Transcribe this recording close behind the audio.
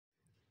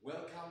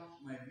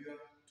Welcome, my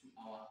viewer, to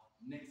our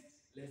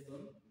next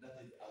lesson. That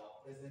is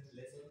our present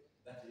lesson.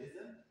 That is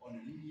on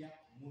linear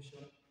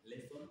motion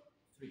lesson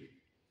 3.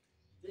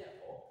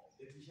 Therefore,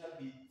 that we shall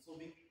be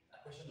solving a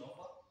question of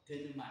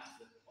 10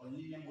 marks on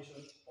linear motion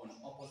on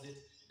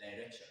opposite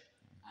direction.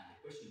 And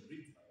the question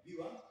reads, my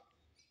viewer,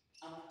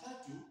 a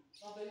matatu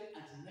traveling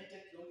at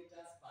 90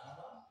 kilometers per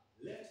hour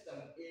left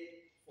town A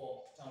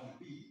for town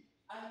B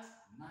at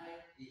 9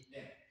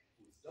 a.m.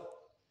 Full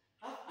stop.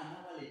 Half an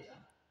hour later,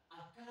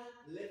 a car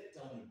left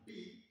town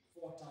B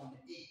for town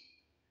A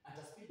at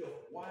a speed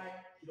of y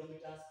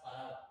kilometers per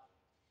hour.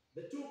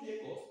 The two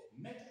vehicles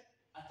met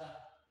at a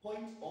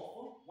point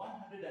of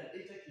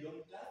 180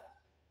 kilometers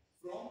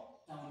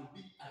from town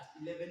B at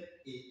 11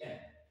 a.m.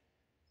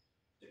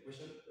 The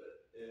question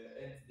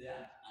ends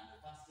there, and the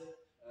first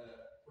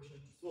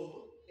question to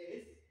solve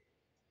is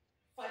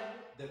find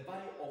the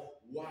value of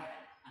y,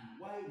 and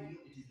y we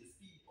know it is the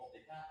speed of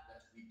the car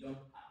that we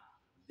don't have.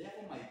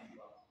 Therefore, my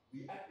viewer,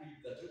 we agree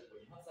that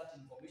when you have such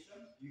information,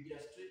 you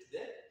illustrate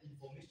the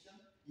information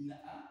in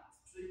a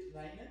straight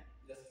line,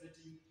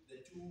 illustrating the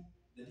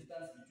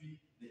distance between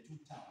the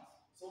two towns.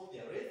 So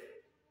there is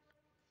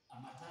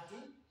a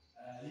matatu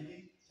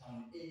leaving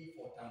town A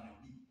for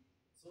town B.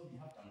 So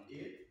we have town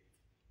A,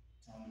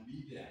 town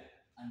B there,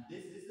 and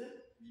this is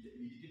we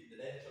indicate the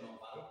direction of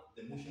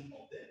the motion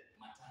of the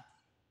matatu.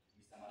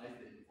 We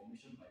summarize the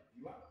information by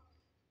viewer.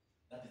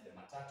 That is the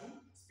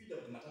matatu. Speed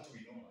of the matatu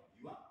we know by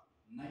viewer,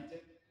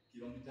 90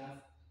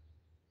 kilometers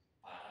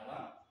per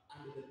hour,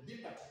 and the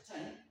departure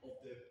time of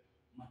the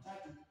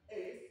matatu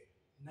is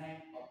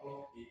 9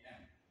 o'clock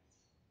a.m.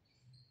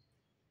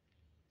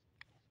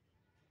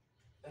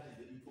 That is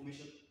the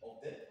information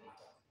of the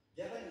matatu.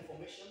 The other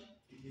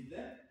information, it is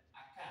a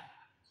car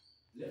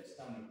left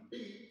town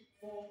B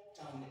for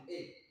town A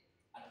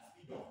at a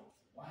speed of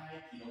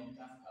y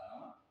kilometers per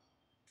hour.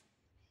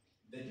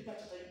 The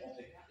departure time of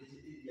the car,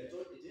 we are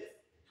told it is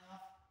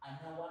half an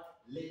hour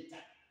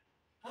later.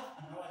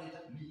 Half an hour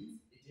later means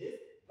it is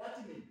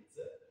 30 minutes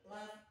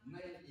plus 9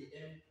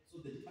 a.m.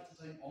 So the departure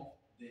time of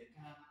the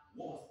car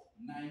was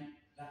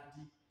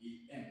 9:30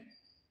 a.m.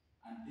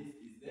 And this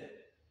is the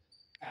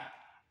car.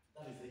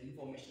 That is the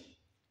information.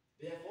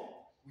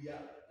 Therefore,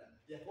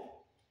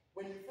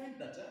 when you find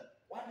that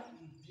one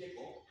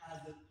vehicle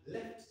has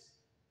left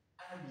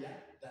earlier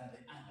than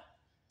the other,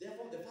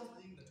 therefore the first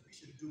thing that we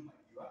should do, my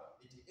viewer,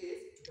 it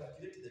is to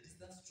calculate the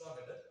distance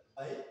traveled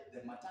by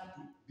the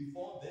matatu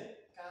before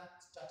the car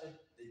started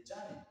the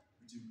journey,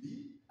 which will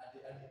be at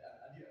a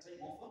time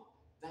of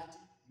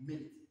 30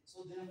 minutes.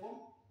 So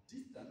therefore,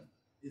 distance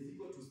is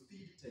equal to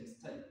speed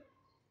times time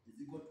is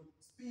equal to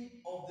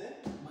speed of the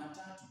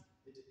matatu.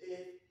 It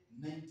is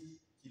 90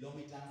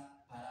 kilometers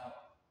per hour.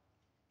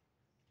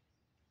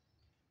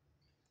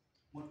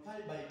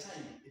 Multiplied by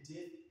time, it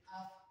is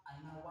half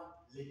an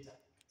hour later.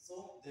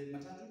 So the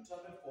matatu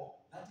traveled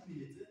for 30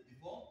 minutes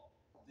before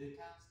the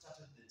car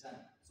started the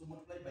journey. So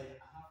multiplied by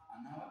half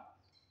an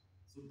hour.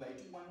 So by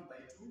 2, 1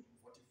 by 2,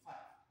 45.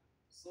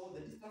 So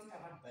the distance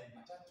covered by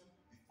matatu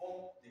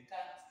before the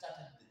car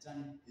started the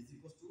journey is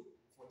equal to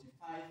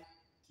 45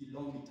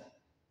 kilometers.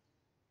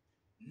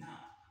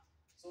 Now,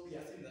 so we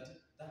are saying that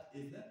that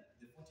is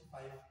the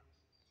 45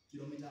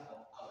 kilometers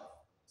of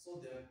hours. So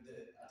at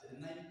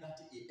 9:30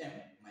 a.m.,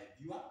 my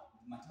viewer,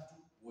 the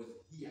matatu was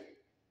here.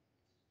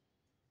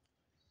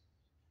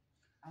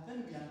 And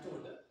then we are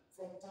told that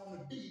from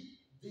town B,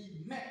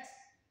 they met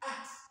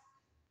at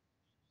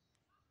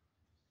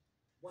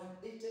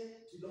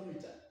 180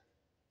 kilometers.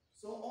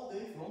 So all the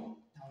way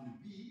from town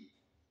B,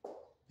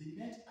 they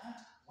met at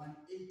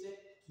 180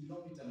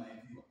 kilometers, my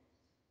viewer.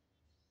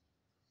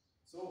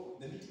 So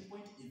the meeting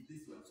point is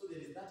this one. So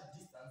there is that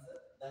distance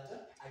that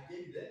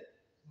again the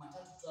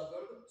matatu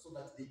traveled so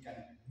that they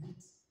can meet.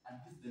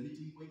 And this is the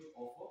meeting point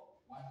of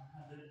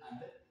 180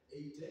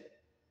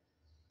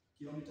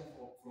 kilometers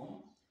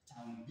from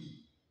town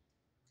B.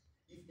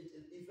 If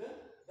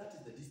that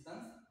is the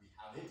distance, we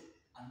have it.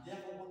 And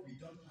therefore what we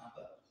don't have,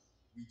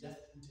 we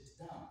just put it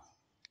down.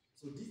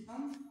 So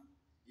distance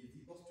is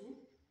equal to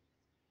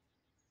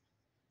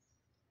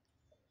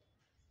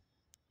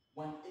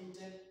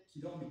 180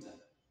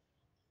 kilometers.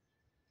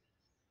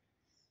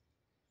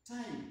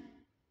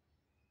 Time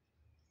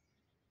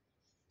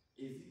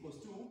is equal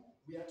to,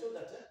 we are told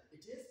that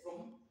it is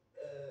from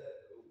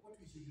what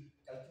we should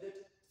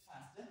calculate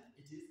first.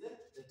 It is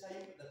the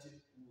time that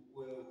it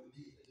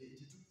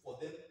took for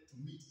them to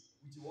meet,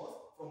 which was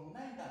from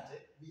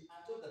 9:30. We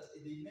are told that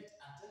they met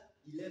at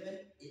 11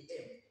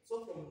 a.m.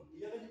 So from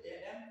 11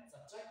 a.m.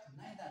 subtract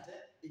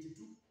 9:30, it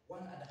took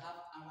 1.5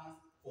 hours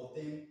for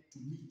them to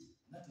meet.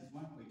 That is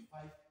 1.5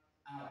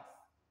 hours.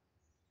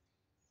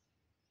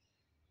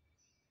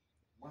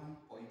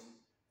 1.5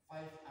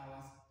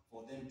 hours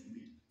for them to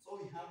meet. So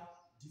we have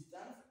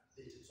distance,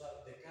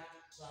 the car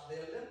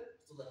traveled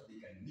so that they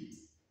can meet,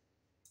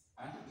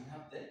 and we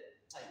have the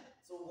time.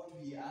 So what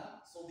we are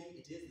solving,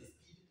 it is the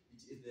speed,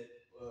 which is the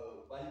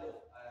value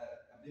of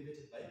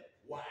abbreviated by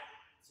y.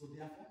 So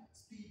therefore,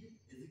 speed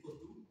is equal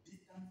to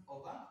distance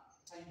over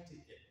time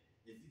taken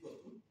is equal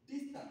to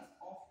distance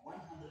of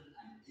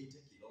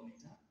 180 km.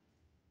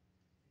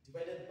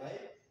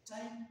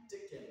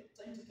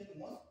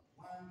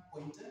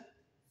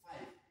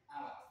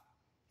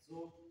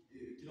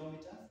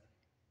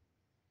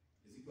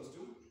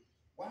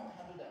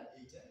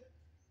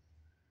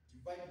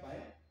 divided by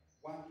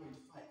 1.5.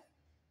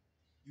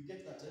 You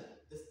get that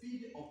the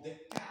speed of the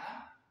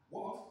car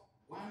was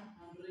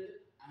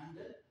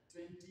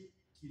 120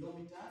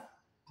 kilometers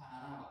per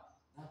hour.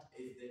 That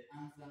is the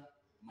answer,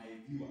 my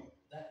viewer.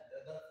 That's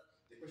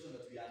the question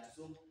that we are to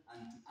solve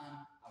and to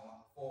earn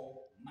our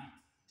 4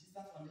 marks.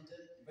 Distance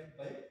divided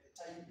by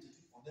time it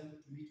took for them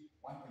to meet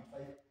 1.5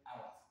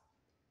 hours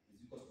is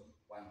equal to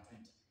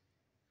 120.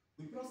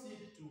 We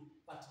proceed to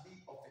part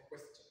B of the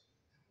question.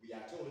 We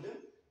are told,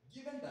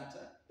 given that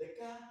the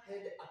car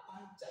had a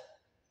puncture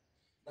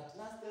that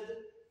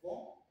lasted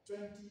for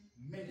 20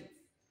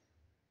 minutes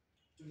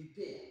to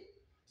repair,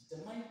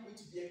 determine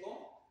which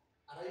vehicle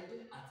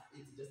arrived at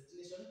its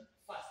destination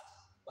first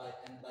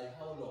and by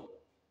how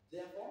long.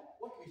 Therefore,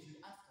 what we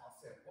should ask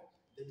ourselves,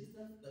 the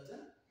distance that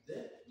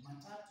the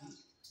matatu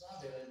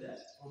traveled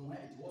from where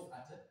it was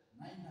at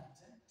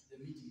 9:10 to the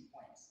meeting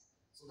point,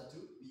 so that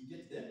we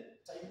get the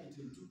time it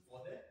will take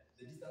for the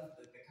distance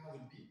that the car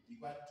will be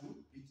required to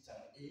reach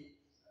town A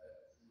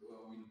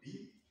will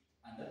be,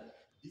 and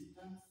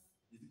distance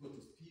is equal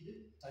to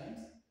speed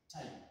times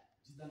time.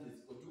 Distance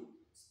is equal to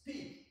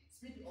speed.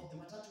 Speed of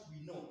the matatu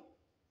we know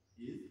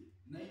is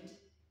 90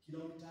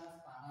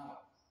 kilometers per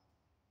hour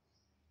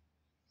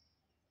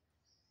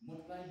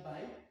multiplied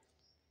by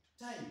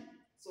time.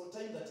 So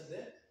time that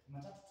the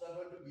matatu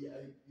traveled, we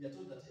are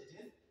told that it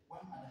is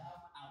 1.5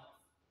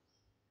 hours.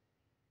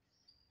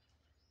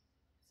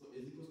 So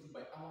is equal to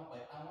by hour,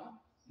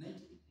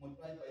 90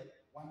 multiplied by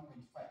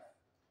 1.5.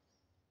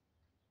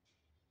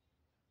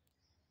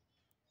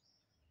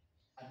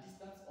 A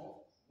distance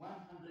of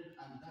 135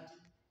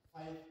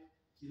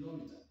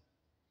 kilometers.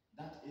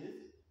 That is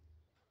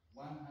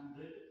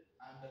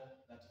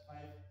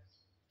 135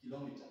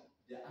 kilometers.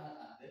 They are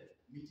at the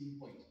meeting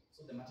point.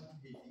 So the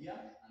matatu is here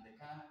and the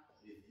car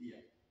is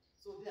here.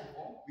 So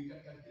therefore, we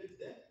can calculate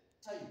the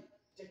time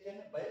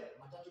taken by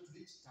matatu to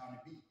reach town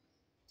B.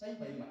 Time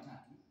by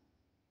matatu,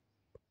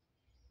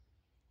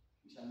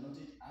 we shall note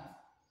it as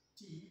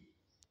T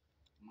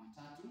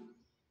matatu.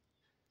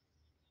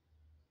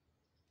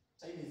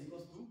 Time is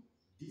equals to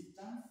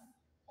distance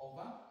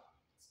over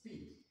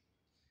speed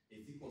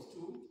is equals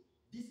to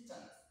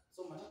distance.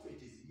 So matatu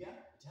it is here,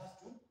 it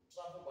has to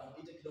travel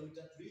 180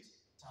 kilometers to reach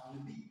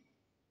town B.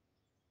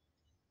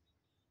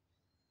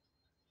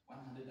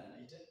 180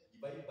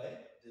 divided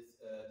by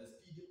this, the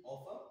speed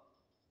of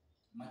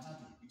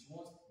matatu, which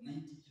was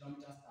 90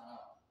 kilometers per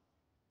hour.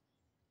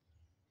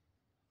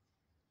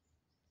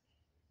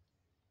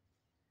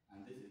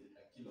 And this is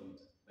a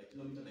kilometer. By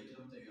kilometer, you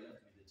are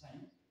left with the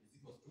time is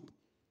equals to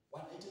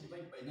 180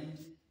 divided by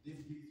 90.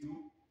 This gives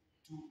you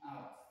 2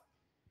 hours.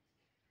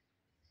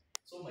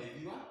 So my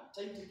viewer,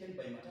 time taken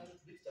by matatu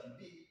to reach town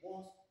B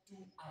was 2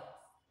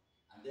 hours.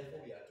 And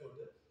therefore we are told,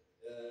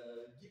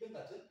 given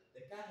that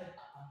the car had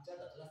a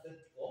puncture that lasted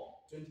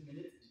for 20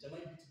 minutes,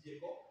 determine which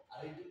vehicle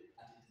arrived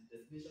at its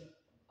destination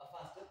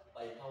faster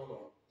by how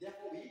long.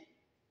 Therefore we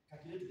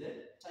calculate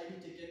the time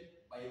taken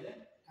by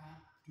the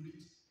car to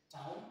reach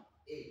town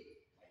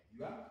A. My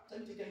viewer,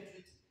 time taken to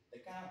reach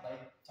the car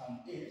by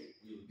town A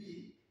will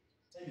be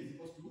time is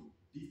equal to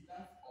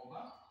distance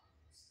over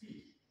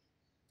speed.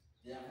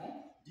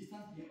 Therefore,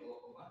 distance being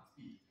over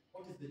speed.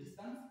 What is the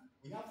distance?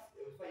 We have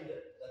find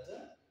that the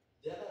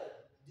other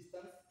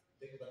distance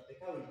that the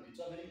car will be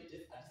traveling, it is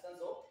a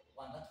distance of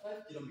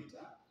 1.5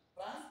 kilometers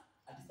plus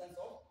a distance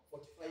of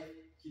 45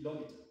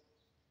 kilometers.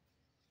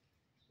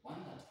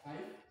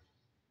 1.5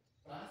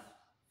 plus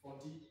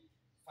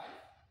 45,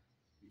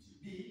 which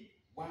will be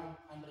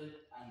 180.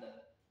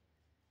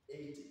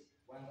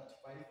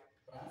 1.5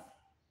 plus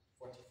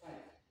 45.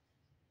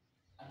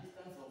 A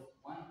distance of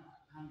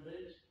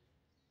 180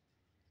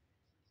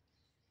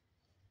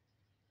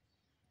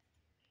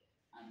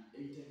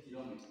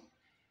 kilometers.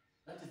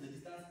 That is the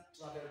distance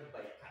traveled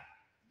by car.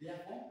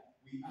 Therefore,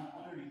 we are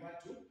only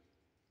required to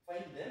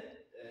find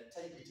the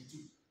time it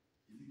took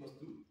is equal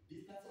to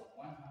distance of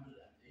 180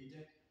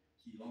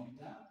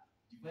 kilometers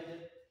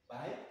divided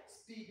by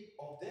speed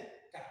of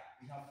the car.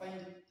 We have found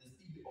the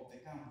speed of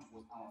the car, which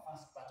was our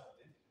first part of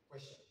the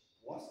question,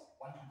 was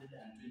 120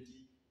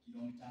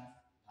 kilometers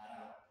per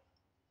hour.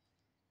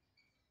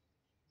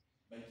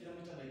 By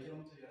kilometer, you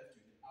have to the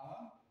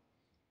hour.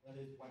 That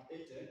is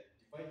 180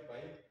 divided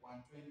by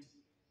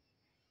 120.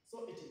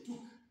 So it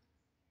took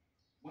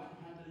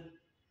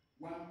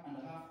 1.5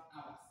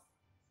 hours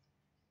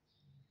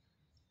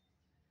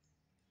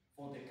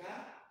for the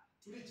car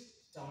to reach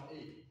town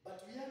A. But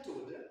we are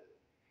told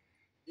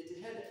it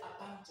had a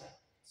puncture.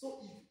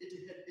 So if it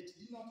did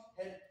not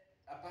have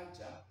a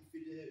puncture, if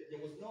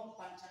there was no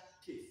puncture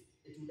case,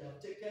 it would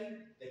have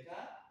taken the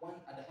car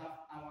 1.5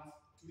 hours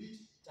to reach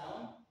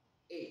town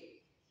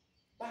A.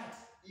 But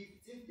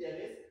since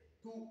there is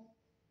 20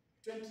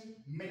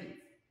 minutes,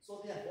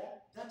 so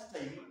therefore that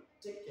time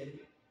taken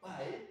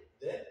by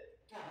the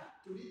car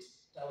to reach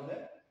town A,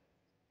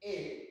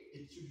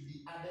 it should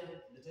be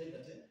added the time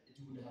that it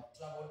would have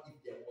traveled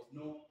if there was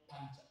no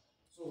puncture.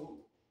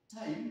 So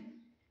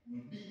time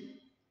will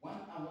be 1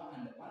 hour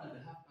and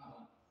 1.5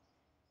 hours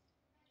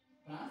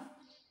plus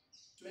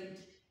 20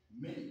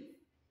 minutes.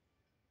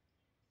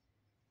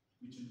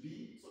 which will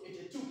be, so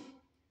it took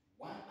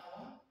 1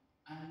 hour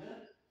and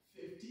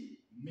 50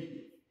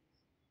 minutes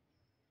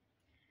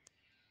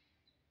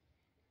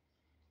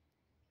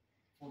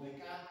for the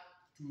car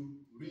to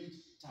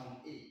reach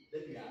town A.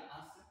 Then we are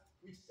asked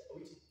which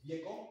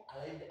vehicle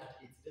arrived at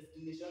its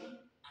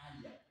destination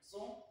earlier. So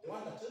the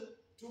one that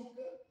took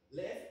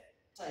less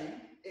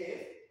time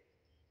is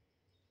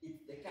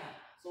it's the car.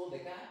 So the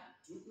car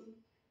took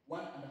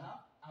 1.5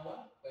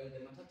 hours, while the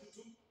matatu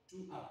took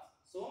 2 hours.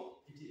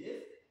 So it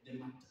is the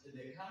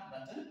car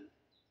that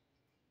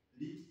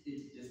reached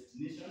its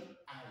destination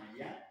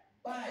area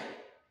by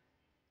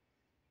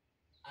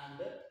and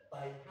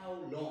by how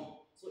long?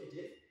 So it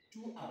is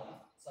 2 hours,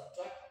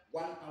 subtract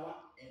 1 hour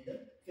and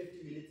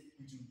 50 minutes,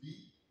 which will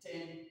be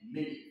 10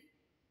 minutes.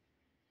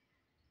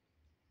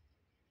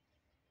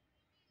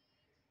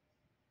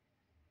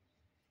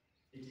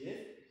 It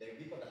is the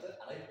vehicle that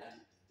arrived at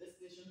its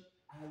destination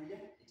area.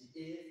 It is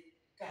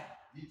car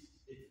reached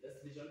its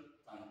destination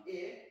town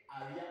A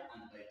area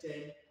and by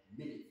 10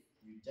 minutes.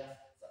 You just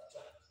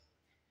subtract.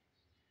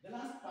 The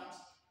last part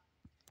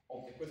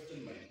of the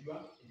question, my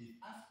viewer, it is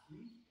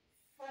asking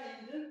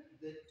find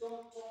the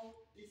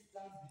total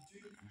distance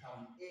between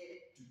town A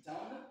to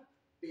town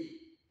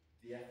B.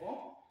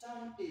 Therefore,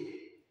 town A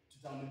to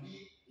town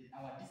B,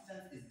 our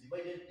distance is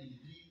divided in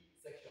 3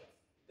 sections.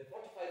 The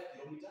 45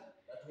 kilometer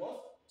that was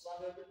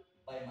traveled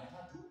by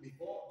matatu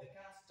before the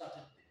car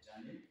started the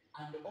journey,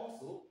 and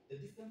also the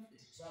distance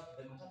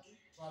the matatu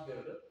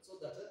traveled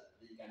so that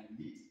they can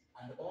meet,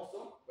 and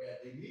also where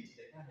they meet,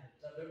 the car had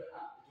traveled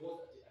up, it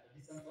was at a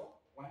distance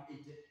of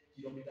 180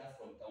 kilometers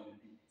from town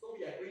B. So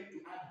we are going to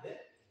add the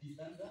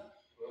distance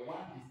 1,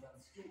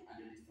 distance 2, and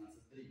the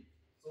distance 3.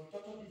 So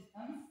total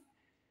distance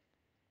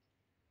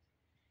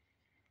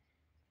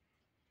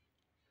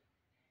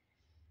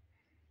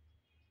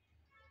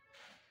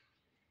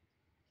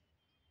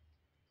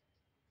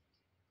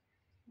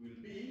will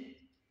be,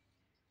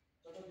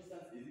 total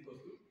distance is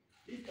equal to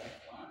distance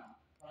 1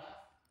 plus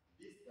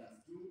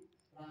distance 2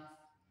 plus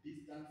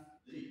distance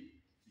 3.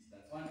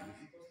 Distance 1 is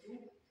equal to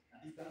a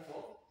distance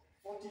of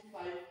 45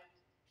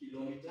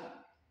 kilometer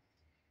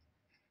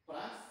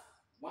plus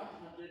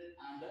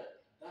 135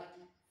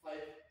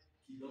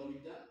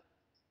 kilometer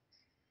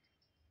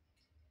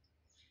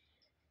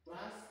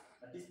plus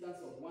a distance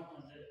of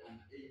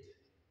 180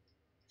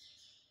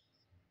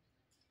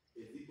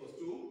 is equal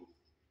to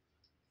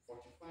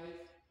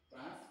 45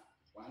 plus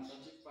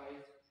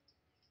 135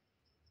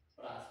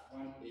 plus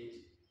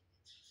 180.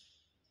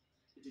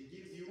 It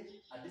gives you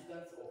a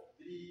distance of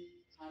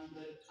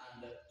 360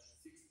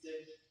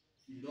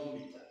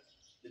 kilometers.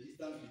 The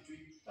distance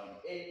between town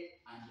A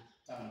and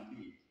town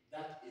B.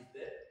 That is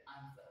the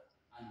answer.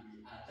 And we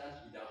are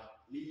done with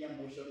our linear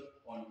motion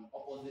on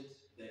opposite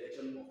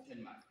direction of 10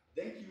 marks.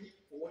 Thank you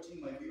for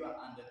watching, my viewer,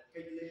 and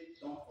kindly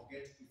don't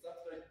forget to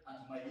subscribe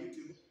to my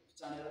YouTube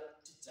channel,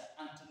 Teacher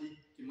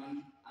Anthony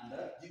Kimani, and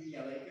give me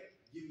a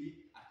like, give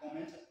me a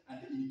comment, and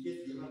in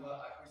case you have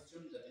a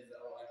question that is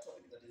or a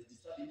topic that is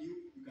disturbing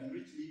you, you can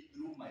reach me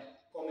through my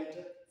comment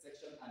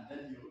section, and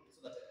then you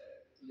so that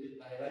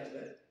I write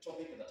the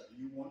topic that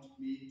you want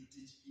me to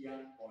teach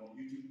here on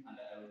YouTube, and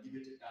I will give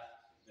it as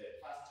the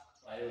first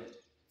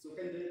priority. So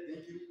kindly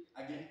thank you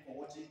again for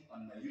watching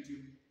on my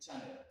YouTube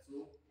channel.